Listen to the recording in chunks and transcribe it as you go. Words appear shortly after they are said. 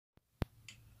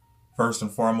First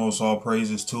and foremost, all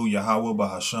praises to Yahweh,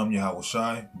 Bahasham, Yahweh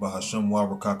Shai, Bahasham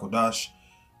Wawakakodash.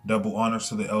 Double honors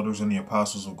to the elders and the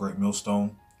apostles of Great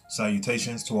Millstone.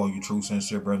 Salutations to all you true,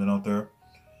 sincere brethren out there,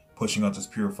 pushing out this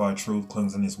purified truth,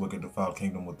 cleansing this wicked, defiled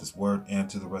kingdom with this word, and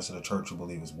to the rest of the church who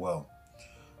believe as well.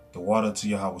 The water to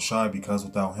Yahweh Shai, because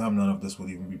without him, none of this would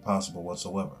even be possible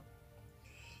whatsoever.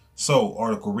 So,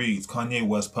 article reads, Kanye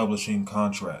West publishing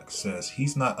contract says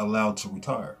he's not allowed to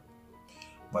retire.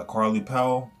 By Carly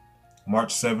Powell,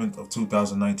 March 7th of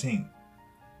 2019.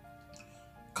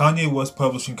 Kanye West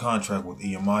publishing contract with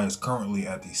EMI is currently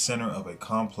at the center of a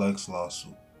complex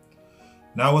lawsuit.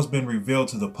 Now it's been revealed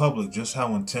to the public just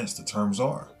how intense the terms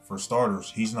are. For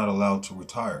starters, he's not allowed to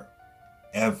retire.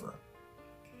 Ever.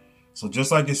 So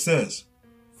just like it says,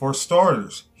 for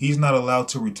starters, he's not allowed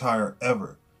to retire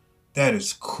ever. That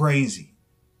is crazy.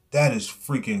 That is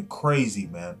freaking crazy,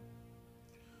 man.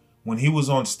 When he was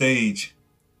on stage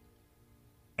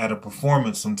at a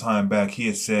performance some time back, he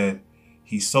had said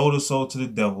he sold his soul to the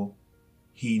devil.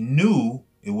 He knew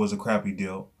it was a crappy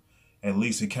deal. At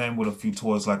least it came with a few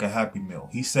toys like a Happy Meal.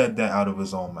 He said that out of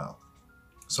his own mouth.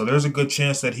 So there's a good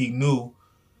chance that he knew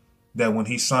that when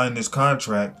he signed this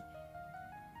contract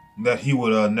that he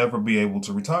would never be able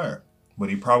to retire. But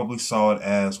he probably saw it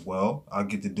as, well, I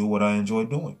get to do what I enjoy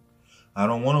doing. I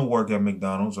don't want to work at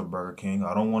McDonald's or Burger King.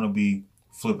 I don't want to be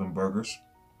flipping burgers.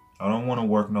 I don't want to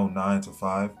work no 9 to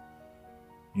 5,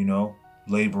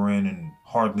 laboring and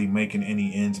hardly making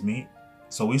any ends meet.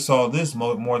 So we saw this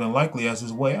more than likely as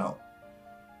his way out.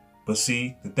 But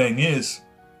see, the thing is,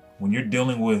 when you're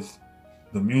dealing with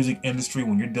the music industry,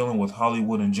 when you're dealing with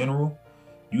Hollywood in general,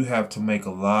 you have to make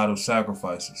a lot of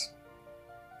sacrifices.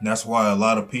 And that's why a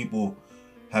lot of people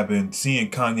have been seeing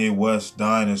Kanye West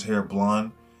dyeing his hair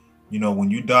blonde.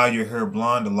 When you dye your hair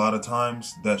blonde, a lot of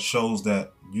times that shows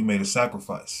that you made a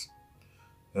sacrifice.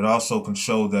 It also can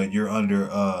show that you're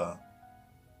under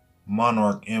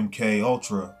Monarch MK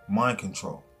Ultra mind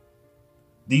control.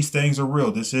 These things are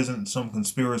real. This isn't some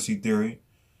conspiracy theory,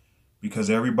 because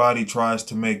everybody tries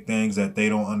to make things that they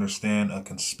don't understand a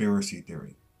conspiracy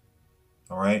theory.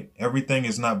 All right? Everything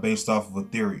is not based off of a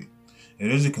theory.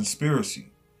 It is a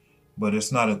conspiracy, but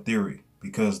it's not a theory,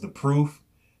 because the proof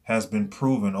has been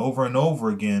proven over and over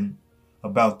again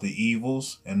about the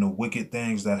evils and the wicked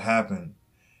things that happen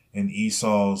in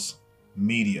Esau's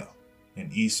media,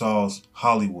 in Esau's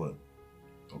Hollywood,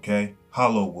 okay?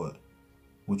 Hollowwood,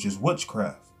 which is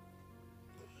witchcraft.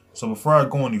 So before I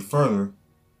go any further,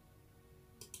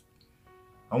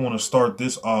 I want to start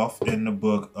this off in the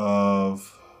book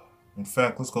of, in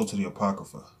fact, let's go to the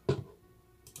Apocrypha.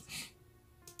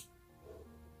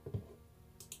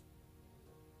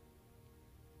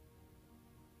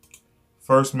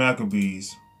 First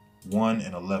Maccabees 1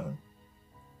 and 11.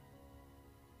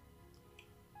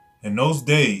 In those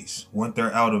days went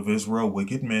there out of Israel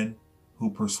wicked men,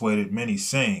 who persuaded many,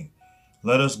 saying,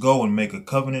 Let us go and make a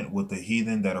covenant with the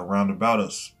heathen that are round about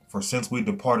us. For since we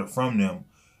departed from them,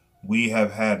 we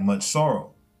have had much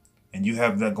sorrow. And you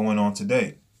have that going on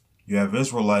today. You have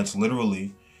Israelites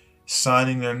literally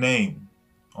signing their name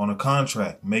on a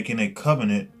contract, making a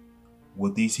covenant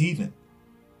with these heathen.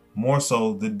 More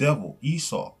so the devil,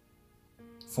 Esau,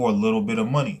 for a little bit of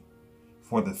money,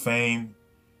 for the fame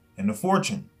and the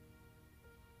fortune.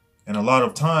 And a lot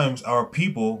of times our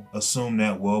people assume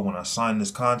that, well, when I sign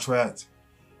this contract,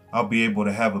 I'll be able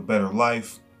to have a better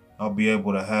life. I'll be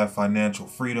able to have financial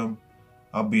freedom.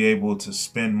 I'll be able to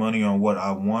spend money on what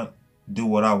I want, do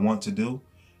what I want to do.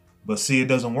 But see, it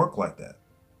doesn't work like that.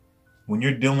 When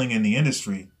you're dealing in the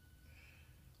industry,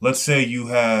 let's say you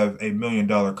have $1 million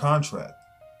contract.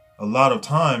 A lot of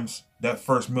times that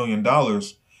first $1 million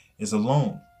is a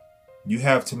loan. You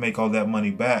have to make all that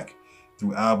money back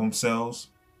through album sales,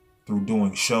 through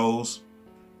doing shows,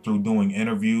 through doing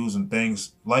interviews and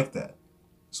things like that.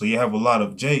 So you have a lot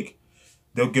of Jake.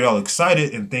 They'll get all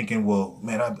excited and thinking, well,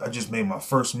 man, I just made my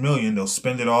first $1 million. They'll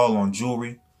spend it all on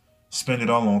jewelry, spend it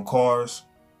all on cars.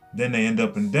 Then they end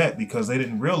up in debt because they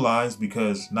didn't realize,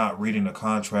 because not reading the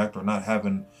contract or not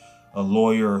having a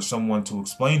lawyer or someone to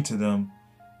explain to them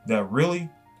that really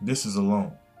this is a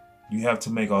loan. You have to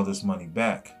make all this money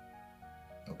back.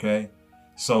 Okay?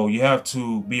 So you have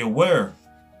to be aware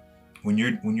when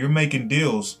you're making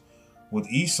deals with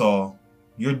Esau,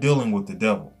 you're dealing with the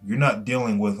devil. You're not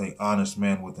dealing with an honest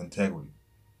man with integrity.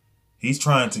 He's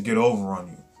trying to get over on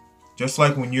you. Just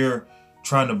like when you're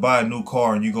trying to buy a new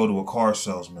car and you go to a car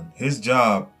salesman, his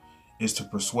job is to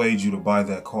persuade you to buy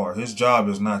that car. His job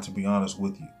is not to be honest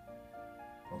with you.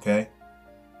 Okay?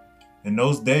 In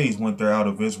those days went there out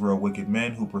of Israel wicked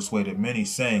men, who persuaded many,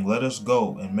 saying, Let us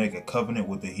go and make a covenant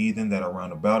with the heathen that are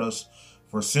round about us.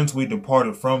 For since we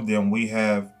departed from them, we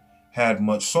have had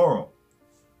much sorrow.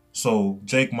 So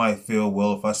Jake might feel,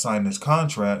 well, if I sign this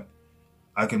contract,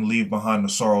 I can leave behind the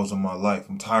sorrows of my life.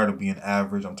 I'm tired of being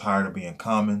average. I'm tired of being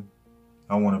common.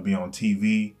 I want to be on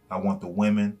TV. I want the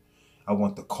women. I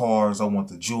want the cars. I want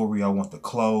the jewelry. I want the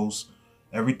clothes.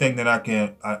 Everything that I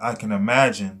can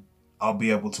imagine, I'll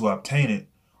be able to obtain it.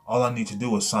 All I need to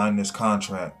do is sign this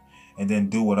contract and then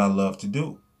do what I love to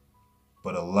do.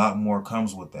 But a lot more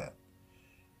comes with that.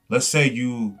 Let's say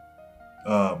you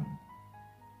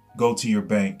go to your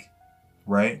bank,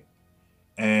 right?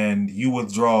 And you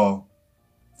withdraw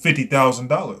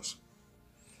 $50,000.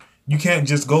 You can't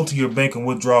just go to your bank and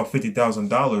withdraw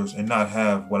 $50,000 and not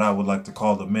have what I would like to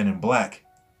call the men in black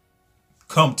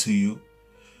come to you.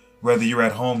 Whether you're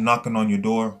at home knocking on your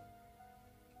door.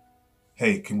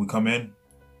 Hey, can we come in?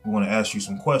 We want to ask you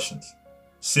some questions.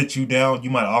 Sit you down.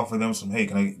 You might offer them some, hey,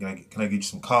 can I get you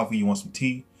some coffee? You want some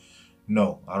tea?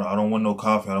 No, I don't want no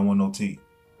coffee. I don't want no tea.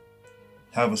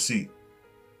 Have a seat.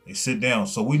 They sit down.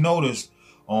 So we noticed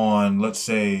on, let's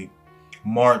say,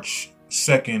 March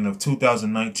 2nd of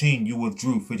 2019, you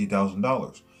withdrew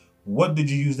 $50,000. What did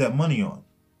you use that money on?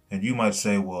 And you might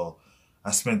say, well,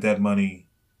 I spent that money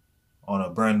on a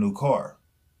brand new car.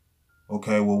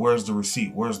 Okay, well, where's the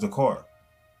receipt? Where's the car?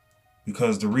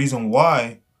 Because the reason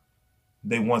why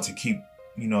they want to keep,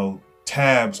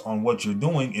 tabs on what you're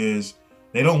doing is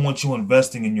they don't want you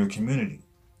investing in your community.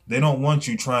 They don't want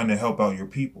you trying to help out your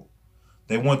people.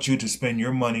 They want you to spend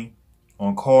your money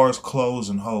on cars, clothes,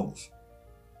 and hoes.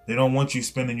 They don't want you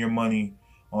spending your money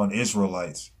on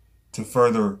Israelites to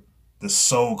further the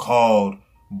so-called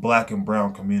black and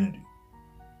brown community.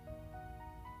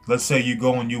 Let's say you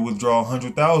go and you withdraw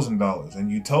 $100,000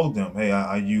 and you told them, hey,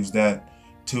 I use that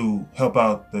to help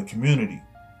out the community.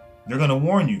 They're going to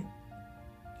warn you.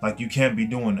 Like, you can't be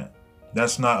doing that.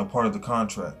 That's not a part of the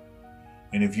contract.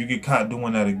 And if you get caught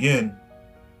doing that again,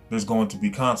 there's going to be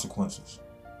consequences.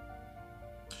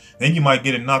 Then you might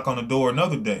get a knock on the door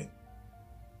another day.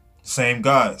 Same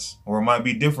guys, or it might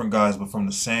be different guys, but from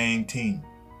the same team.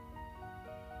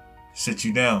 Sit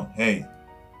you down. Hey,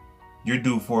 you're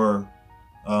due for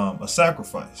a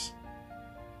sacrifice.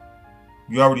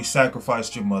 You already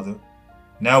sacrificed your mother.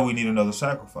 Now we need another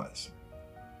sacrifice.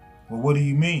 Well, what do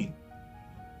you mean?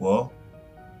 Well,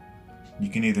 you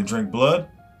can either drink blood.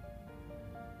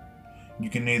 You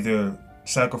can either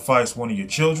sacrifice one of your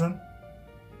children.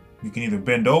 You can either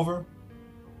bend over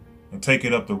and take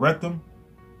it up the rectum,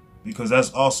 because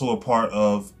that's also a part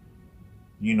of,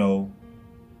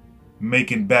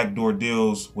 making backdoor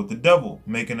deals with the devil,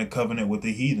 making a covenant with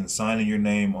the heathen, signing your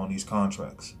name on these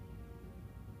contracts.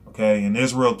 Okay, and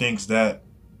Israel thinks that,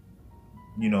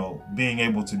 being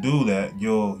able to do that,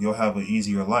 you'll have an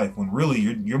easier life, when really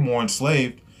you're more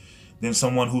enslaved than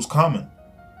someone who's common.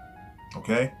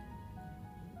 Okay,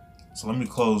 so let me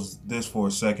close this for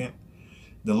a second.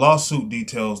 The lawsuit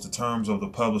details the terms of the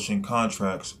publishing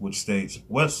contracts, which states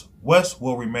West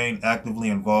will remain actively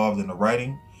involved in the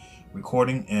writing,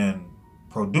 recording, and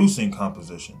producing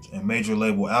compositions and major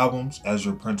label albums as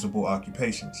your principal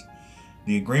occupations.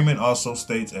 The agreement also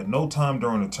states at no time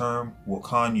during the term will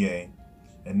Kanye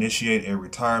initiate a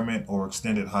retirement or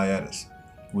extended hiatus,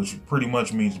 which pretty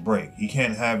much means break. He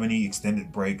can't have any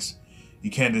extended breaks. He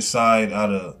can't decide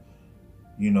out of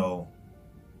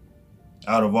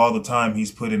all the time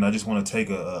he's put in, I just want to take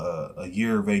a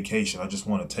year vacation. I just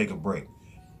want to take a break.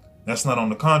 That's not on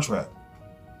the contract.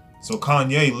 So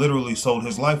Kanye literally sold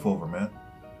his life over, man.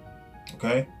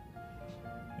 Okay?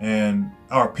 And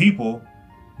our people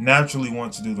naturally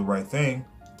want to do the right thing,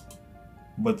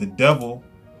 but the devil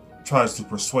tries to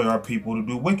persuade our people to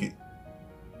do wicked.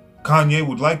 Kanye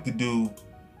would like to do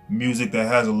music that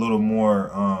has a little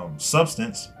more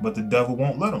substance, but the devil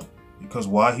won't let him. Because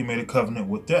why? He made a covenant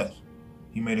with death.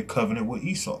 He made a covenant with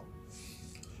Esau.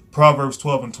 Proverbs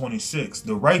 12:26.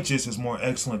 The righteous is more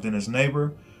excellent than his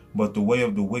neighbor, but the way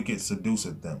of the wicked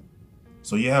seduceth them.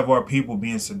 So you have our people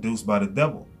being seduced by the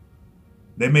devil.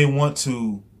 They may want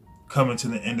to come into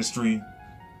the industry,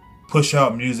 push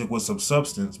out music with some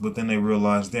substance, but then they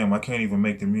realize, damn, I can't even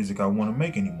make the music I want to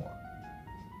make anymore.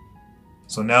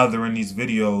 So now they're in these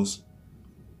videos,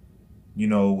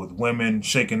 with women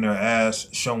shaking their ass,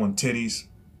 showing titties.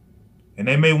 And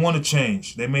they may want to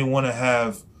change. They may want to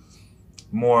have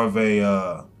more of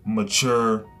a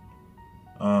mature,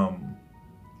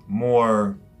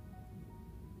 more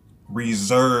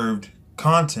reserved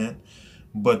content,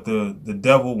 but the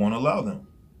devil won't allow them.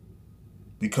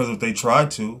 Because if they try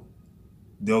to,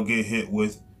 they'll get hit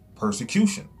with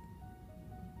persecution.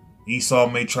 Esau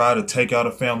may try to take out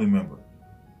a family member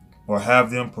or have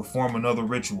them perform another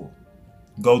ritual,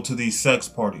 go to these sex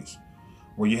parties,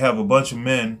 where you have a bunch of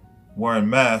men wearing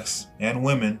masks and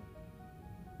women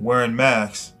wearing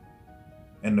masks,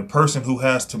 and the person who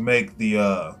has to make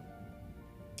the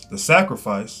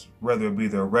sacrifice, whether it be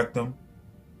their rectum,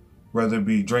 whether it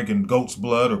be drinking goat's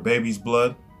blood or baby's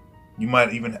blood, you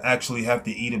might even actually have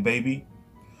to eat a baby,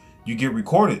 you get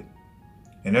recorded.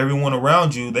 And everyone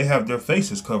around you, they have their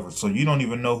faces covered, so you don't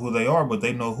even know who they are, but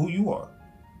they know who you are.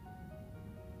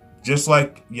 Just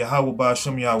like Yahweh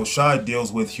Ba'Shem Yahweh Shai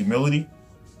deals with humility,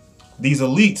 these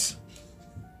elites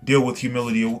deal with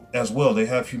humility as well. They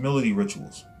have humility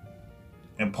rituals.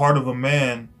 And part of a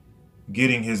man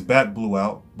getting his back blew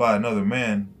out by another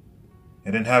man,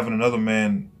 and then having another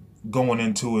man going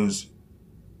into his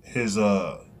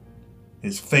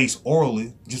face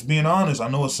orally, just being honest, I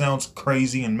know it sounds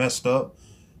crazy and messed up,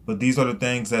 but these are the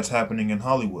things that's happening in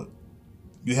Hollywood.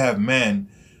 You have men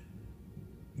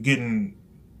getting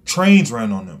trains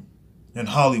ran on them in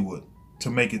Hollywood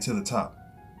to make it to the top.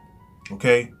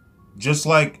 Okay? Just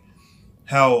like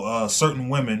how certain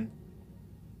women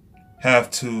have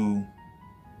to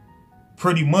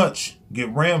pretty much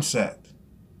get ramsacked.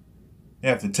 They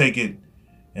have to take it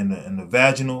in the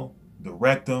vaginal, the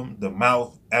rectum, the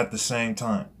mouth at the same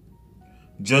time,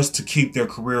 just to keep their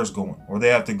careers going. Or they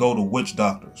have to go to witch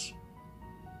doctors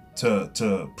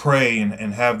to pray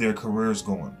and have their careers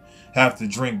going. Have to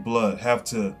drink blood, have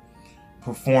to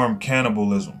perform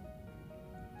cannibalism.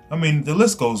 I mean, the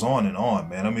list goes on and on,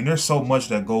 man. I mean, there's so much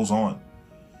that goes on.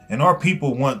 And our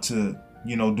people want to,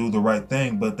 do the right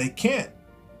thing, but they can't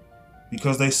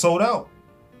because they sold out.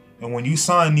 And when you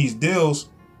sign these deals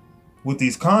with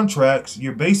these contracts,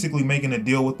 you're basically making a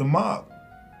deal with the mob.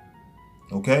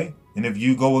 Okay? And if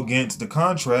you go against the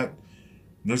contract,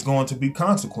 there's going to be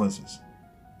consequences.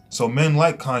 So men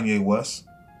like Kanye West,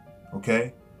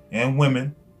 okay, and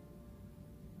women,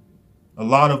 a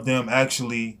lot of them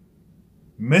actually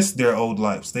miss their old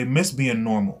lives. They miss being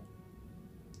normal.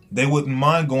 They wouldn't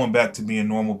mind going back to being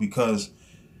normal because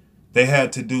they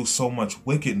had to do so much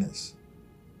wickedness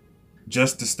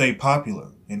just to stay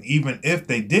popular. And even if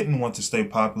they didn't want to stay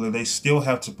popular, they still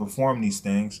have to perform these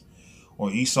things,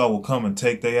 or Esau will come and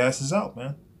take their asses out,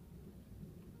 man.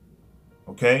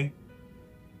 Okay?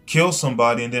 Kill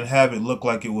somebody and then have it look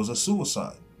like it was a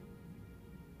suicide.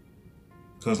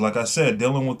 Because like I said,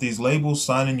 dealing with these labels,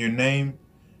 signing your name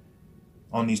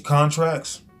on these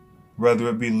contracts, whether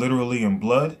it be literally in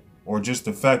blood or just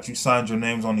the fact you signed your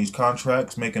names on these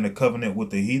contracts, making a covenant with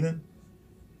the heathen,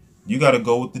 you got to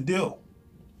go with the deal.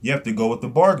 You have to go with the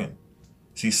bargain.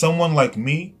 See, someone like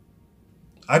me,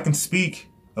 I can speak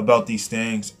about these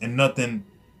things and nothing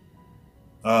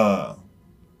I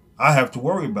have to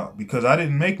worry about, because I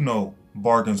didn't make no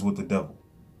bargains with the devil.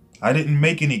 I didn't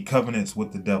make any covenants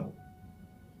with the devil.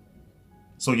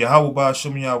 So Yahweh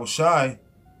Ba'Shem Yahweh Shai,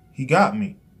 he got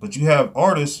me. But you have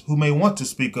artists who may want to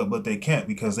speak up, but they can't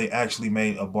because they actually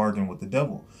made a bargain with the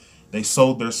devil. They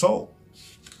sold their soul.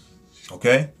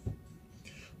 Okay?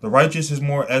 The righteous is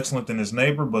more excellent than his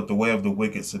neighbor, but the way of the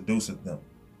wicked seduceth them.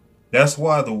 That's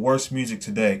why the worst music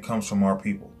today comes from our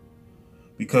people.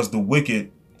 Because the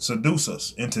wicked seduce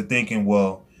us into thinking,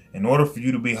 well, in order for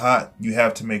you to be hot, you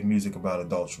have to make music about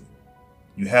adultery.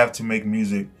 You have to make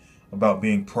music about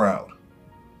being proud,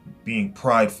 being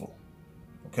prideful.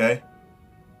 Okay?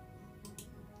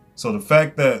 So the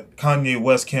fact that Kanye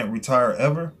West can't retire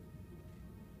ever,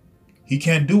 he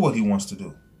can't do what he wants to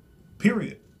do.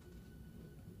 Period.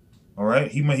 All right?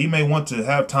 He may want to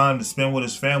have time to spend with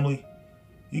his family.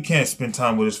 He can't spend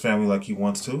time with his family like he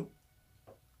wants to.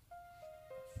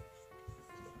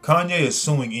 Kanye is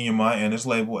suing EMI and his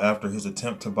label after his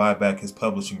attempt to buy back his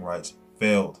publishing rights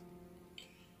failed.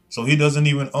 So he doesn't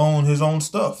even own his own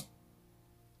stuff.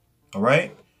 All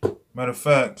right? Matter of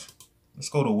fact, let's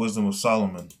go to Wisdom of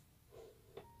Solomon.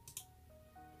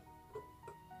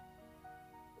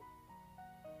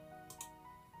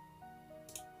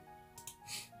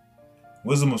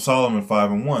 Wisdom of Solomon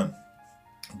 5:1.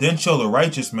 Then shall the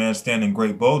righteous man stand in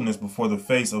great boldness before the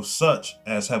face of such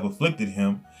as have afflicted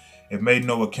him, and made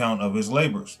no account of his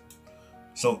labors.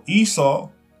 So Esau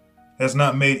has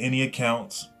not made any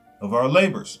accounts of our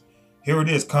labors. Here it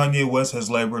is, Kanye West has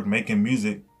labored making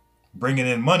music, bringing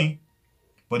in money,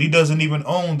 but he doesn't even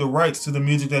own the rights to the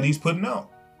music that he's putting out.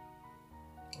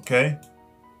 Okay?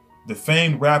 The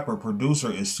famed rapper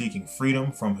producer is seeking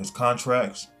freedom from his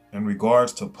contracts in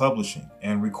regards to publishing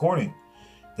and recording.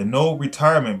 The no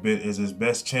retirement bit is his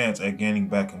best chance at gaining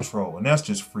back control. And that's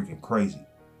just freaking crazy.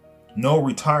 No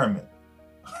retirement.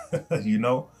 You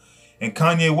know? And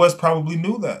Kanye West probably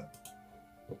knew that.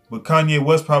 But Kanye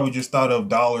West probably just thought of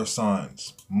dollar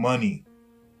signs, money.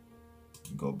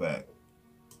 Go back.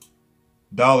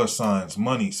 dollar signs,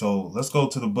 money. So let's go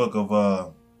to the book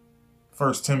of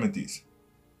First Timothy's.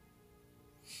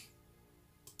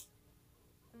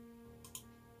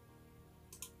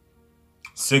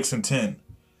 Six and 10.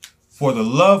 For the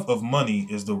love of money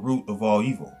is the root of all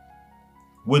evil,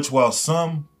 which while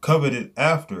some coveted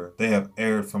after, they have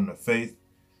erred from the faith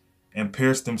and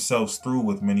pierced themselves through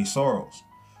with many sorrows.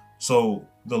 So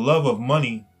the love of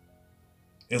money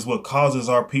is what causes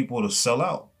our people to sell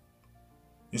out.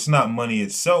 It's not money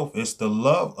itself, it's the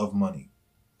love of money.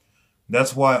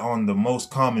 That's why on the most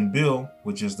common bill,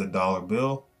 which is the dollar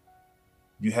bill,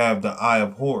 you have the eye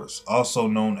of Horus, also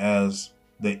known as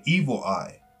the evil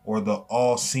eye or the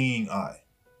all-seeing eye.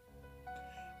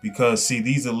 Because, see,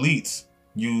 these elites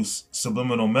use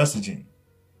subliminal messaging.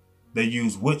 They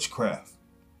use witchcraft.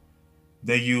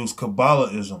 They use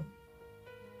Kabbalahism.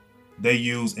 They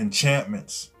use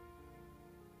enchantments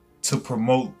to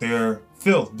promote their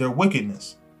filth, their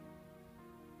wickedness.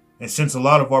 And since a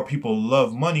lot of our people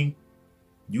love money,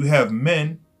 you have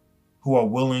men who are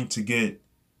willing to get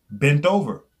bent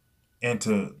over and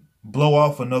to blow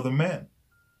off another man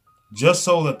just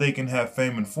so that they can have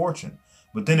fame and fortune.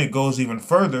 But then it goes even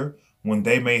further when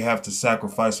they may have to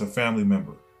sacrifice a family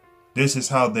member. This is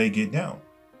how they get down.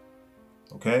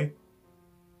 Okay?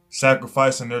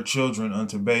 Sacrificing their children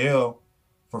unto Baal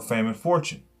for fame and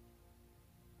fortune.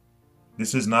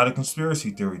 This is not a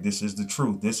conspiracy theory. This is the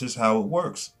truth. This is how it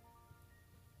works.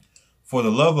 For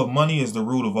the love of money is the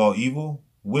root of all evil,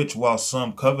 which while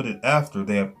some coveted after,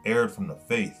 they have erred from the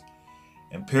faith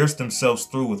and pierced themselves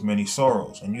through with many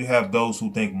sorrows. And you have those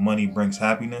who think money brings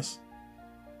happiness.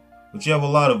 But you have a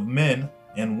lot of men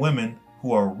and women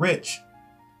who are rich,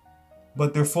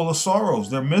 but they're full of sorrows.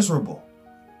 They're miserable.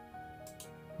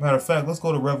 Matter of fact, let's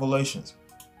go to Revelations.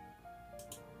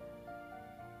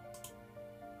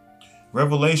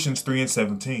 Revelations 3 and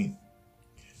 17.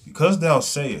 Because thou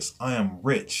sayest, I am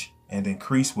rich, and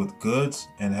increase with goods,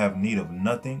 and have need of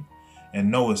nothing, and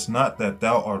knowest not that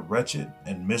thou art wretched,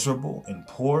 and miserable, and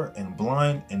poor, and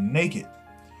blind, and naked.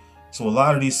 So a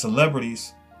lot of these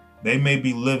celebrities, they may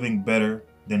be living better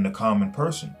than the common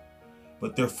person,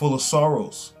 but they're full of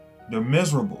sorrows. They're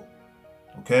miserable,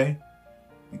 okay?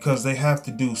 Because they have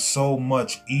to do so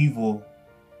much evil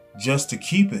just to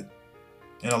keep it.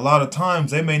 And a lot of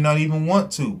times they may not even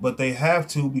want to, but they have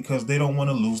to because they don't want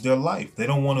to lose their life. They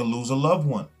don't want to lose a loved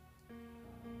one.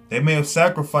 They may have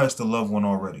sacrificed a loved one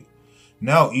already.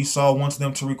 Now Esau wants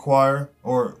them to require,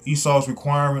 or Esau's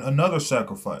requiring another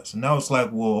sacrifice. And now it's like,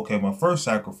 well, okay, my first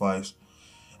sacrifice,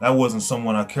 that wasn't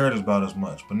someone I cared about as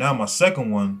much. But now my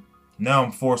second one, now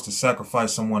I'm forced to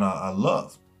sacrifice someone I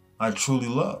love. I truly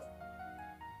love.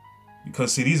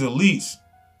 Because see, these elites,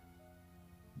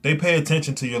 they pay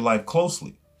attention to your life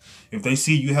closely. If they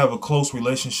see you have a close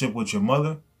relationship with your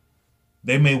mother,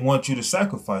 they may want you to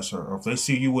sacrifice her. Or if they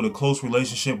see you with a close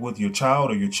relationship with your child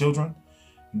or your children,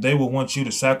 they will want you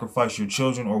to sacrifice your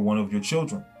children or one of your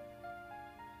children.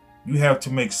 You have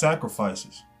to make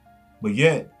sacrifices. But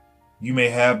yet, you may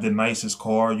have the nicest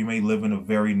car, you may live in a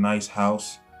very nice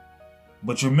house,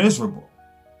 but you're miserable.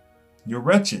 You're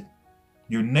wretched.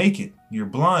 You're naked. You're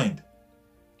blind.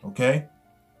 Okay?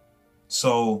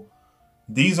 So,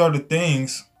 these are the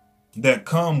things that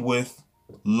come with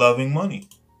loving money.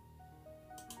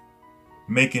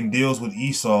 Making deals with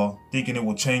Esau, thinking it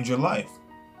will change your life.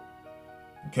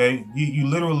 Okay? You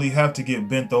literally have to get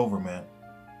bent over, man.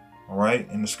 Alright?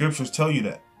 And the scriptures tell you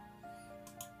that.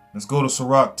 Let's go to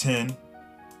Sirach 10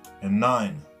 and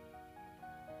 9.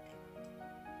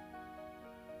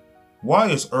 Why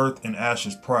is earth and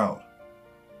ashes proud?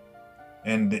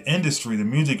 And the industry, the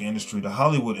music industry, the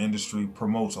Hollywood industry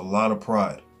promotes a lot of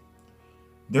pride.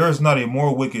 There is not a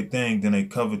more wicked thing than a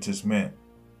covetous man.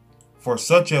 For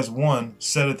such as one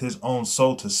setteth his own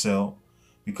soul to sell,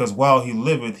 because while he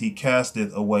liveth, he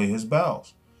casteth away his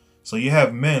bowels. So you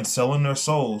have men selling their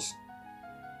souls,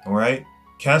 all right,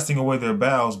 casting away their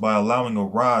bowels by allowing a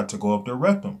rod to go up their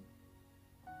rectum.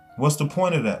 What's the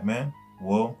point of that, man?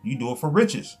 Well, you do it for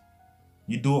riches.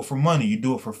 You do it for money. You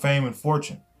do it for fame and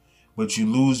fortune. But you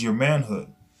lose your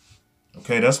manhood.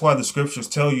 Okay, that's why the scriptures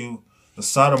tell you the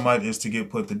sodomite is to get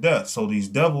put to death. So these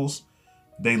devils,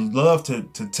 they love to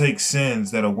take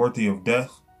sins that are worthy of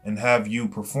death and have you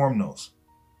perform those.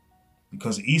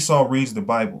 Because Esau reads the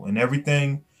Bible, and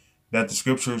everything that the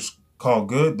scriptures call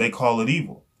good, they call it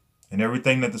evil. And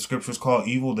everything that the scriptures call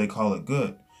evil, they call it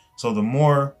good. So the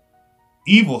more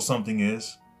evil something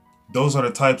is, those are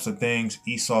the types of things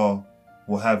Esau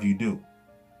will have you do.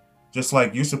 Just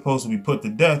like you're supposed to be put to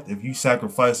death if you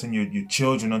sacrificing your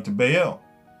children unto Baal.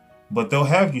 But they'll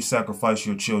have you sacrifice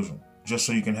your children just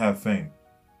so you can have fame.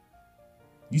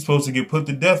 You're supposed to get put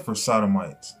to death for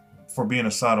sodomites, for being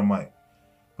a sodomite.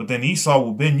 But then Esau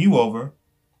will bend you over,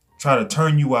 try to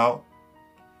turn you out.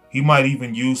 He might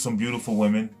even use some beautiful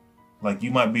women. Like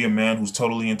you might be a man who's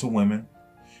totally into women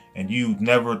and you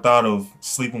never thought of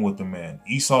sleeping with the man.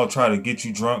 Esau try to get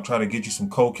you drunk, try to get you some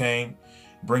cocaine,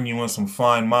 bring you in some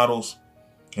fine models.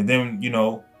 And then,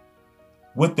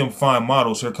 with them fine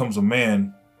models, here comes a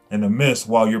man in the midst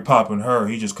while you're popping her.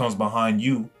 He just comes behind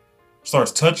you,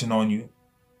 starts touching on you,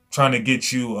 trying to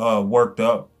get you worked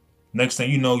up. Next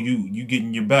thing you know, you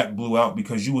getting your back blew out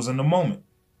because you was in the moment.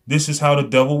 This is how the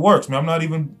devil works, man. I'm not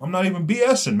even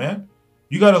BSing, man.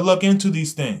 You got to look into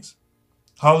these things.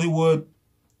 Hollywood,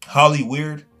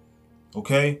 Hollyweird,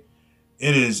 okay?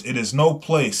 It is no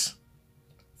place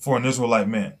for an Israelite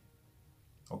man.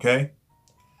 Okay?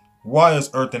 Why is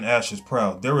earth and ashes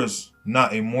proud? There is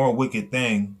not a more wicked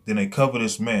thing than a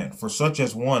covetous man. For such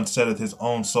as one setteth his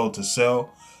own soul to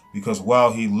sell, because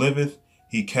while he liveth,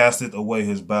 he casteth away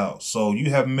his bowels. So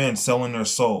you have men selling their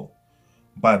soul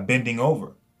by bending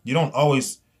over. You don't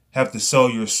always have to sell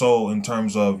your soul in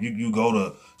terms of you go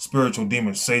to spiritual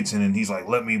demon Satan and he's like,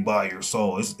 let me buy your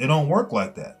soul. It don't work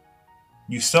like that.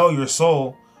 You sell your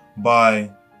soul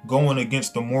by going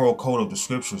against the moral code of the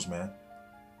scriptures, man.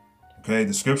 Okay,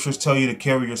 the scriptures tell you to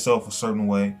carry yourself a certain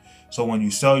way. So when you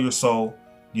sell your soul,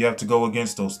 you have to go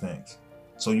against those things.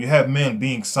 So you have men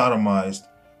being sodomized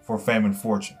for fame and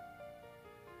fortune.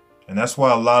 And that's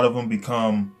why a lot of them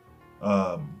become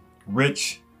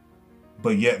rich,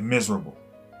 but yet miserable.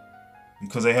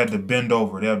 Because they had to bend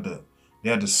over. They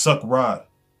had to suck rod,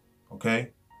 okay,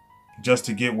 just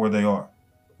to get where they are,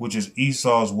 which is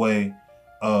Esau's way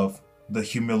of the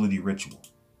humility ritual.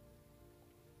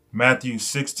 Matthew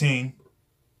 16,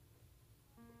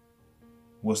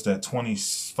 what's that,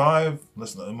 25?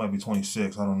 It might be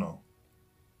 26, I don't know.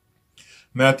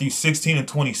 Matthew 16 and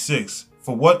 26,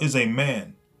 for what is a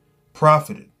man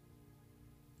profited?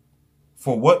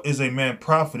 For what is a man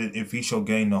profited if he shall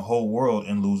gain the whole world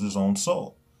and lose his own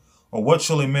soul? Or what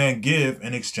shall a man give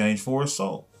in exchange for his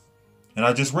soul? And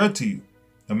I just read to you,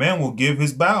 a man will give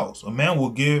his bowels. A man will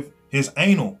give his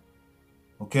anal,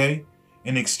 okay,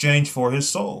 in exchange for his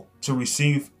soul to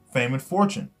receive fame and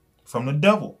fortune from the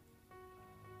devil.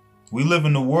 We live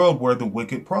in a world where the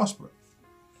wicked prosper.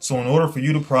 So in order for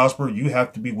you to prosper, you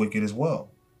have to be wicked as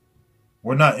well.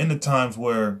 We're not in the times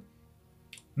where,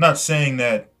 not saying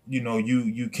that,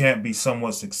 you can't be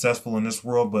somewhat successful in this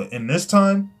world, but in this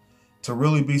time, to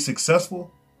really be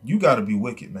successful, you got to be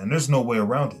wicked, man. There's no way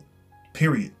around it,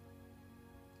 period.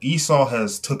 Esau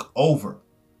has took over.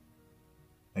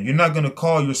 And you're not going to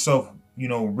call yourself,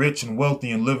 rich and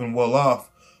wealthy and living well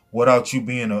off without you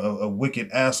being a wicked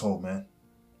asshole, man.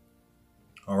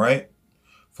 All right?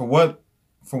 For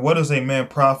what is a man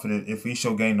profited if he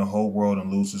shall gain the whole world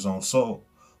and lose his own soul?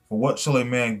 For what shall a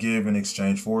man give in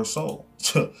exchange for his soul?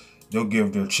 They'll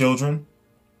give their children.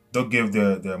 They'll give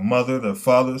their mother, their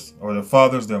fathers, or their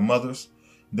fathers, their mothers.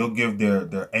 They'll give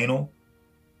their anal.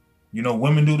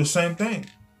 Women do the same thing.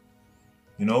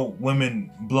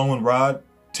 Women blowing rod,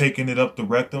 taking it up the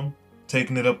rectum,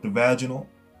 taking it up the vaginal,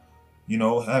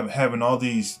 having all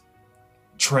these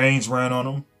trains ran on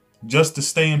them just to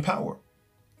stay in power.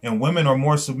 And women are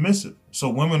more submissive. So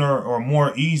women are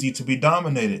more easy to be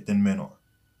dominated than men are.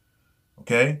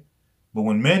 Okay? But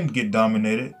when men get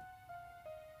dominated,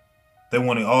 they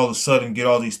want to all of a sudden get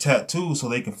all these tattoos so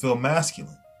they can feel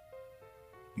masculine.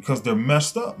 Because they're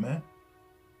messed up, man.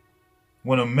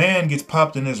 When a man gets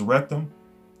popped in his rectum,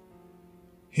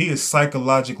 he is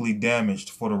psychologically damaged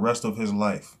for the rest of his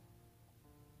life.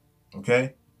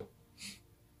 Okay?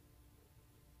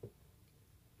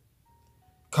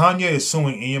 Kanye is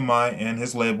suing EMI and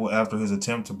his label after his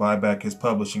attempt to buy back his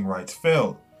publishing rights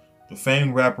failed. The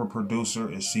famed rapper producer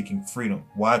is seeking freedom.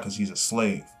 Why? Because he's a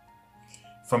slave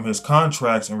from his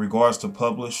contracts in regards to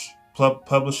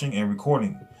publishing and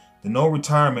recording. The no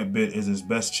retirement bid is his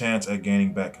best chance at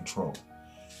gaining back control.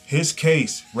 His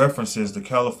case references the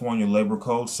California Labor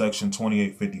Code, Section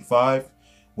 2855,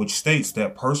 which states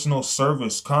that personal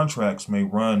service contracts may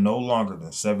run no longer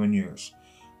than 7 years.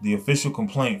 The official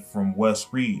complaint from West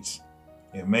reads,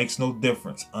 it makes no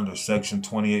difference under Section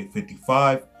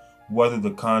 2855 whether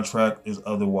the contract is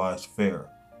otherwise fair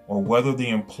or whether the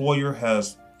employer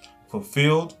has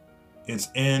fulfilled its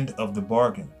end of the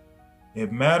bargain.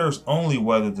 It matters only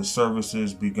whether the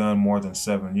services begun more than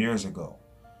 7 years ago.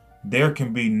 There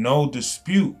can be no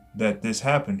dispute that this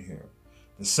happened here.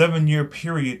 The 7-year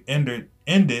period ended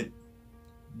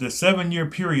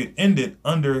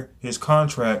under his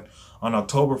contract on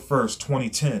October 1st,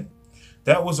 2010.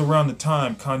 That was around the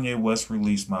time Kanye West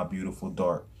released My Beautiful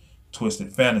Dark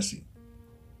Twisted Fantasy.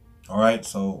 All right,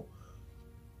 so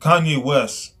Kanye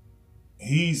West,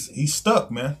 he's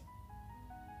stuck, man.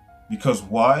 Because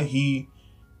why? He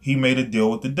made a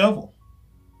deal with the devil.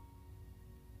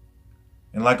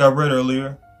 And like I read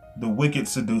earlier, the wicked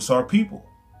seduce our people.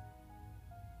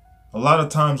 A lot of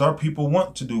times our people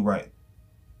want to do right.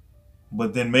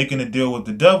 But then making a deal with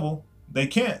the devil, they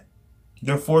can't.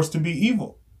 They're forced to be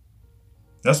evil.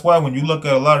 That's why when you look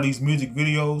at a lot of these music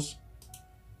videos,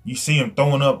 you see them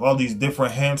throwing up all these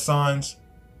different hand signs,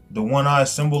 the one-eye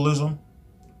symbolism.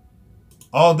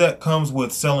 All that comes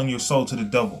with selling your soul to the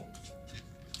devil.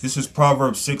 This is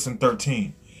Proverbs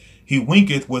 6:13. He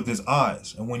winketh with his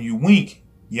eyes. And when you wink,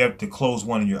 you have to close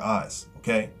one of your eyes,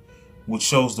 okay? Which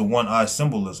shows the one-eye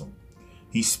symbolism.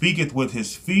 He speaketh with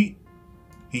his feet.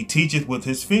 He teacheth with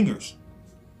his fingers.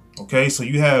 Okay, so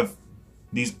you have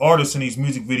these artists in these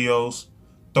music videos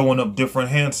throwing up different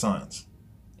hand signs.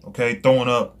 Okay, throwing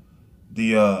up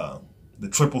the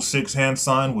 666 hand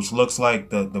sign, which looks like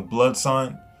the blood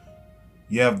sign.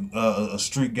 You have a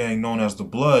street gang known as the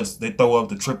Bloods. They throw up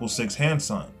the 666 hand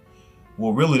sign.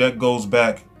 Well, really, that goes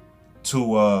back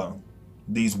to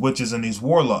these witches and these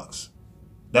warlocks.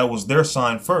 That was their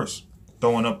sign first,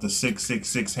 throwing up the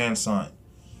 666 hand sign,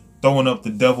 throwing up the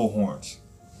devil horns.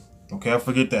 Okay, I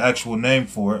forget the actual name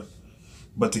for it,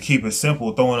 but to keep it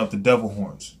simple, throwing up the devil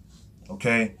horns.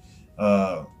 Okay,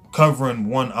 covering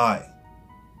one eye,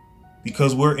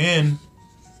 because we're in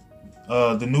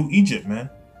the new Egypt, man.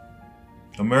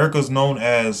 America's known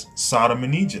as Sodom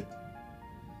and Egypt.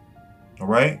 All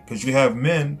right, because you have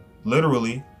men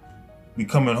literally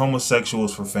becoming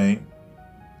homosexuals for fame,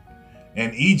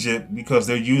 and Egypt because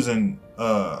they're using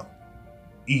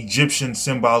Egyptian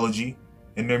symbology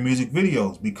in their music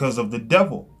videos because of the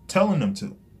devil telling them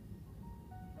to.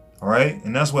 All right,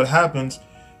 and that's what happens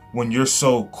when you're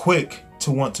so quick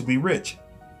to want to be rich.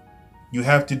 You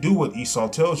have to do what Esau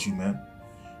tells you, man.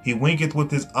 He winketh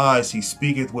with his eyes, he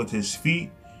speaketh with his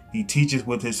feet, he teacheth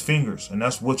with his fingers. And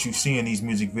that's what you see in these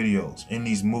music videos, in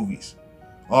these movies.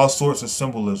 All sorts of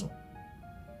symbolism.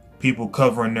 People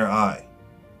covering their eye.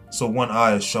 So one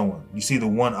eye is showing. You see the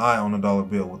one eye on the dollar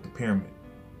bill with the pyramid.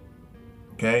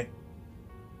 Okay?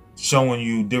 Showing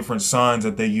you different signs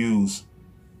that they use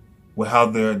with how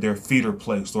their feet are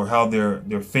placed or how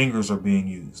their fingers are being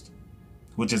used.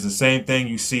 Which is the same thing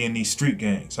you see in these street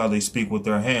gangs, how they speak with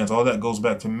their hands. All that goes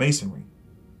back to masonry.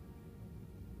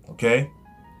 Okay?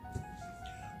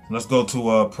 Let's go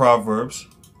to Proverbs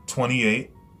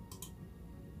 28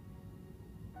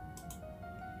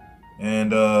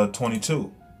 and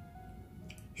 22.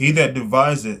 He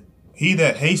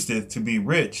that hasteth to be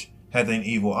rich hath an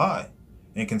evil eye,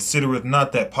 and considereth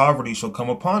not that poverty shall come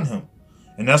upon him.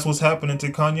 And that's what's happening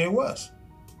to Kanye West.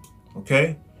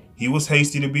 Okay? He was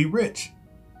hasty to be rich.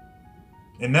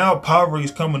 And now poverty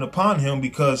is coming upon him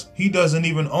because he doesn't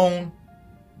even own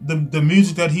the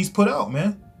music that he's put out,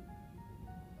 man.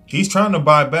 He's trying to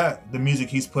buy back the music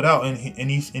he's put out, and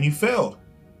he failed.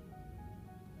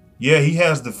 Yeah, he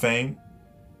has the fame.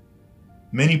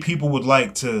 Many people would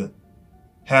like to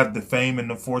have the fame and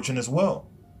the fortune as well.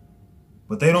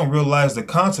 But they don't realize the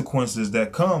consequences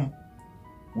that come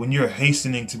when you're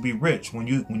hastening to be rich, when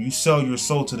you sell your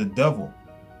soul to the devil.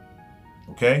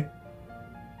 Okay?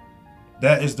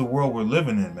 That is the world we're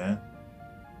living in, man.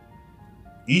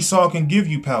 Esau can give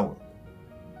you power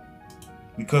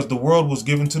because the world was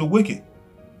given to the wicked.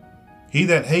 He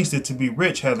that hasteth to be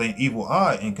rich hath an evil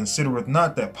eye, and considereth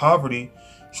not that poverty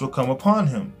shall come upon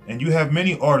him. And you have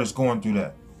many artists going through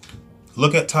that.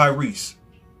 Look at Tyrese.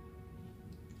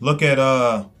 Look at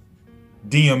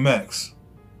DMX.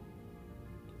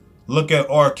 Look at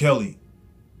R. Kelly.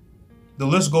 The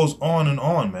list goes on and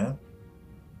on, man.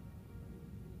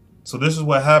 So this is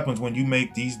what happens when you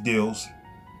make these deals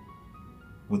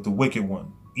with the wicked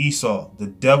one. Esau, the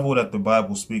devil that the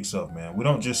Bible speaks of, man. We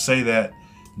don't just say that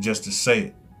just to say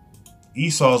it.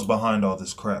 Esau's behind all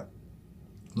this crap.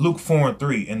 Luke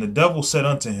 4:3, and the devil said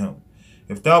unto him,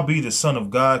 If thou be the Son of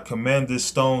God, command this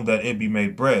stone that it be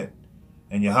made bread.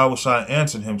 And Yahushua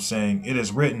answered him, saying, It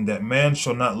is written that man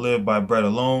shall not live by bread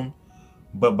alone,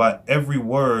 but by every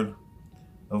word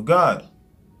of God.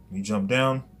 We jump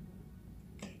down.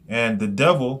 And the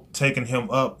devil, taking him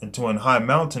up into an high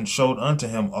mountain, showed unto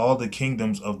him all the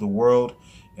kingdoms of the world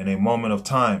in a moment of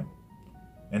time.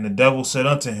 And the devil said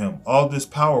unto him, All this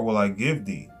power will I give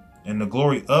thee, and the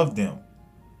glory of them.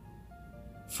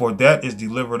 For that is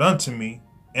delivered unto me,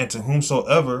 and to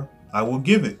whomsoever I will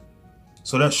give it.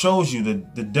 So that shows you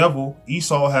that the devil,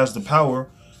 Esau, has the power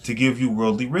to give you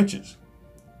worldly riches.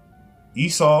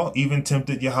 Esau even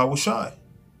tempted Yahushua.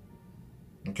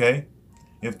 Okay?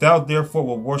 If thou therefore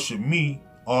will worship me,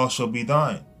 all shall be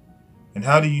thine. And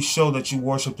how do you show that you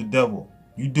worship the devil?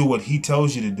 You do what he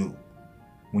tells you to do.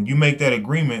 When you make that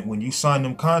agreement, when you sign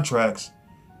them contracts,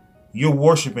 you're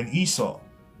worshiping Esau.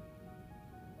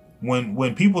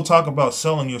 When people talk about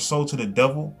selling your soul to the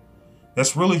devil,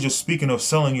 that's really just speaking of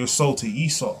selling your soul to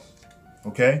Esau.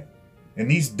 Okay? And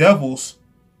these devils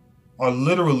are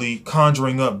literally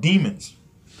conjuring up demons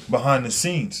behind the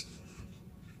scenes.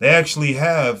 They actually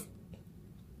have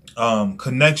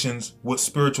connections with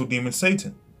spiritual demon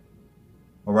Satan.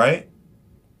 All right?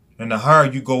 And the higher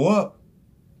you go up,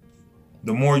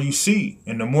 the more you see.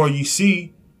 And the more you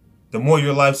see, the more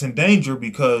your life's in danger,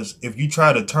 because if you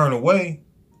try to turn away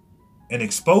and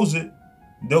expose it,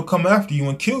 they'll come after you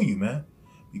and kill you, man.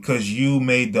 Because you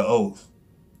made the oath.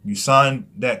 You signed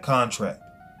that contract.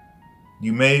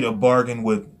 You made a bargain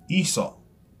with Esau.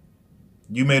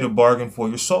 You made a bargain for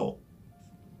your soul.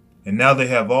 And now they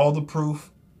have all the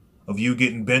proof of you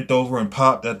getting bent over and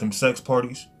popped at them sex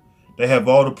parties. They have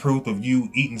all the proof of you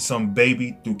eating some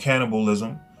baby through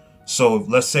cannibalism. So if,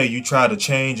 let's say, you try to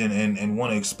change and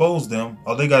want to expose them,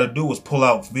 all they got to do is pull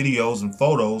out videos and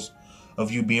photos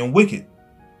of you being wicked.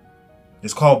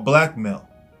 It's called blackmail.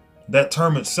 That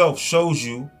term itself shows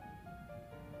you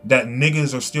that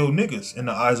niggas are still niggas in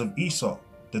the eyes of Esau.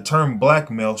 The term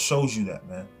blackmail shows you that,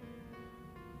 man.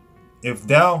 If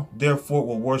thou therefore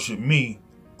will worship me,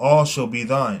 all shall be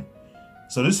thine.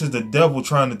 So this is the devil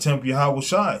trying to tempt Yahweh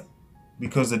Shai,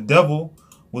 because the devil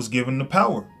was given the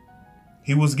power.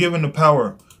 He was given the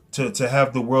power to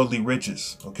have the worldly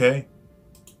riches, okay?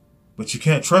 But you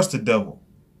can't trust the devil.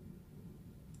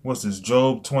 What's this?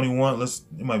 Job 21. It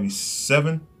might be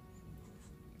 7.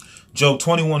 Job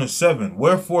 21:7.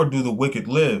 Wherefore do the wicked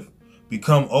live,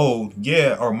 become old,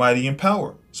 yea, are mighty in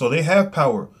power. So they have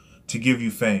power to give you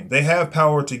fame. They have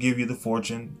power to give you the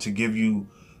fortune, to give you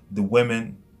the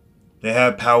women. They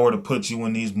have power to put you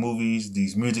in these movies,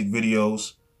 these music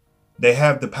videos. They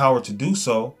have the power to do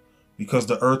so because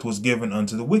the earth was given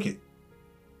unto the wicked.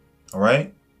 All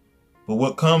right? But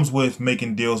what comes with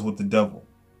making deals with the devil?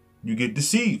 You get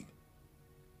deceived.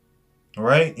 All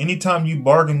right? Anytime you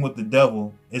bargain with the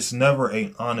devil, it's never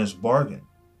an honest bargain.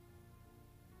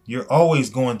 You're always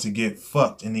going to get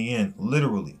fucked in the end,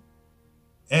 literally.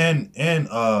 And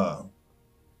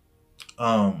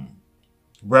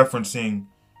referencing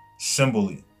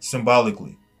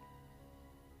symbolically.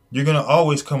 You're going to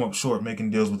always come up short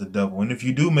making deals with the devil. And if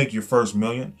you do make your first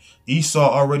million, Esau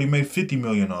already made 50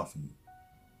 million off of you.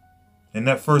 And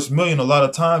that first million, a lot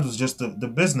of times, is just the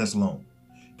business loan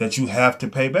that you have to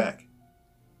pay back.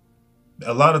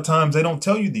 A lot of times they don't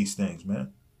tell you these things,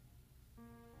 man.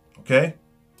 Okay?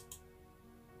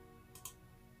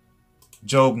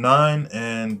 Job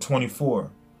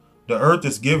 9:24. The earth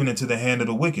is given into the hand of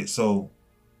the wicked. So,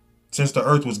 since the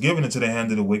earth was given into the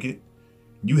hand of the wicked,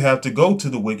 you have to go to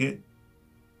the wicked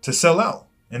to sell out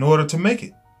in order to make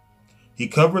it. He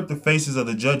covered the faces of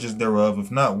the judges thereof, if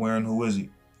not, wherein who is he?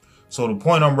 So the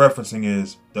point I'm referencing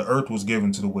is the earth was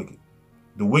given to the wicked.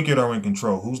 The wicked are in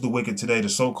control. Who's the wicked today? The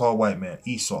so-called white man,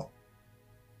 Esau.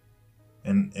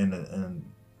 And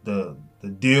the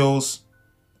deals,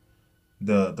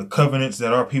 the covenants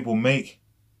that our people make,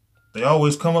 they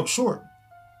always come up short.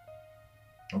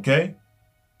 Okay?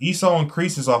 Esau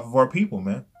increases off of our people,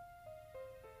 man.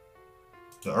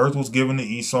 The earth was given to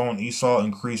Esau, and Esau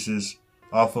increases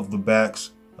off of the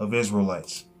backs of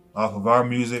Israelites, off of our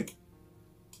music,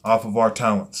 off of our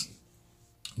talents.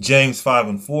 James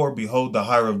 5:4, behold the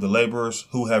hire of the laborers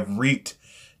who have reaped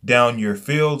down your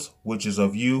fields, which is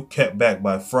of you, kept back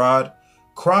by fraud,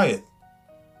 crieth.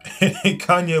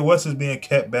 Kanye West is being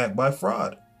kept back by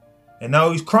fraud. And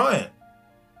now he's crying.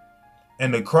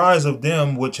 And the cries of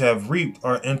them which have reaped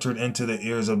are entered into the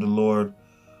ears of the Lord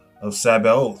of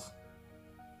Sabaoth.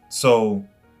 So,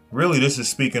 really, this is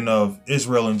speaking of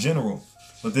Israel in general.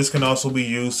 But this can also be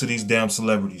used to these damn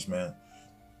celebrities, man.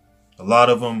 A lot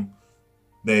of them,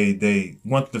 they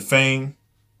want the fame,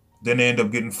 then they end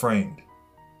up getting framed.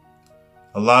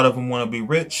 A lot of them want to be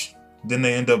rich, then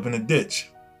they end up in a ditch.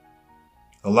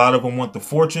 A lot of them want the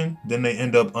fortune, then they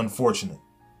end up unfortunate.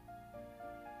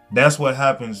 That's what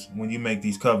happens when you make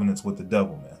these covenants with the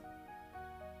devil, man.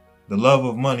 The love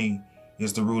of money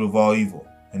is the root of all evil.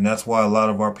 And that's why a lot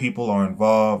of our people are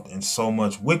involved in so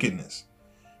much wickedness.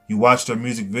 You watch their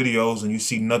music videos and you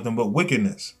see nothing but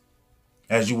wickedness,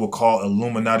 as you will call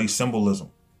Illuminati symbolism,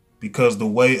 because the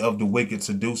way of the wicked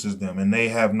seduces them and they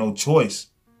have no choice.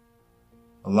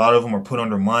 A lot of them are put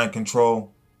under mind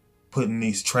control, put in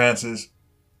these trances,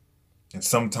 and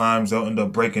sometimes they'll end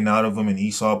up breaking out of them, and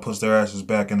Esau puts their asses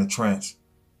back in a trance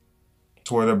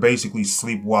to where they're basically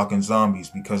sleepwalking zombies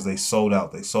because they sold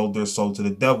out. They sold their soul to the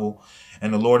devil,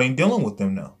 And the Lord ain't dealing with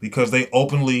them now because they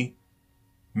openly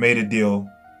made a deal.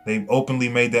 They openly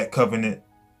made that covenant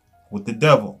with the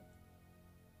devil.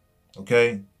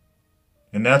 Okay?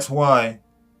 And that's why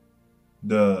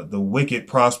the wicked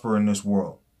prosper in this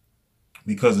world.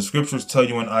 Because the scriptures tell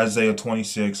you in Isaiah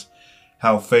 26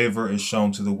 how favor is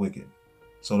shown to the wicked.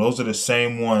 So those are the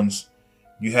same ones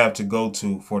you have to go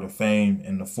to for the fame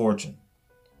and the fortune,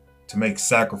 to make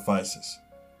sacrifices,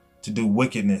 to do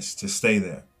wickedness, to stay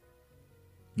there.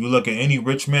 You look at any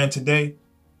rich man today,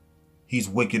 he's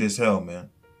wicked as hell,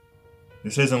 man.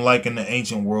 This isn't like in the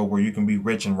ancient world where you can be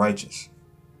rich and righteous.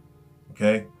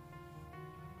 Okay?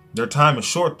 Their time is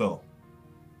short though.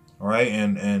 All right?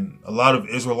 And a lot of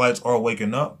Israelites are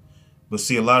waking up. But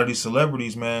see, a lot of these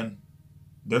celebrities, man,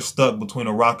 they're stuck between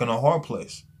a rock and a hard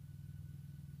place.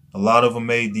 A lot of them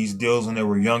made these deals when they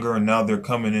were younger, and now they're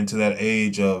coming into that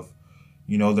age of,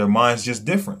 their mind's just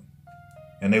different.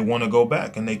 And they want to go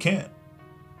back and they can't.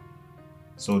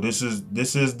 So this is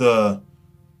the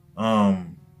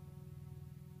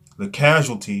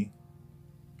casualty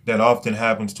that often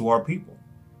happens to our people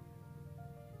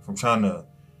from trying to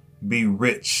be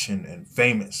rich and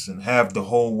famous and have the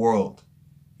whole world.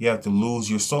 You have to lose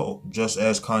your soul, just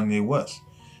as Kanye West,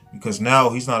 because now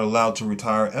he's not allowed to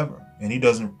retire ever, and he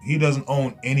doesn't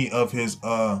own any of his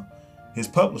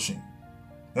publishing.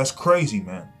 That's crazy,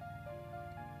 man.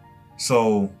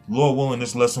 So, Lord willing,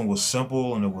 this lesson was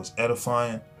simple and it was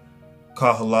edifying.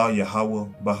 Kahala Yahweh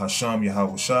Bahasham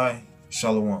Yahweh Shai.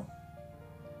 Shalom.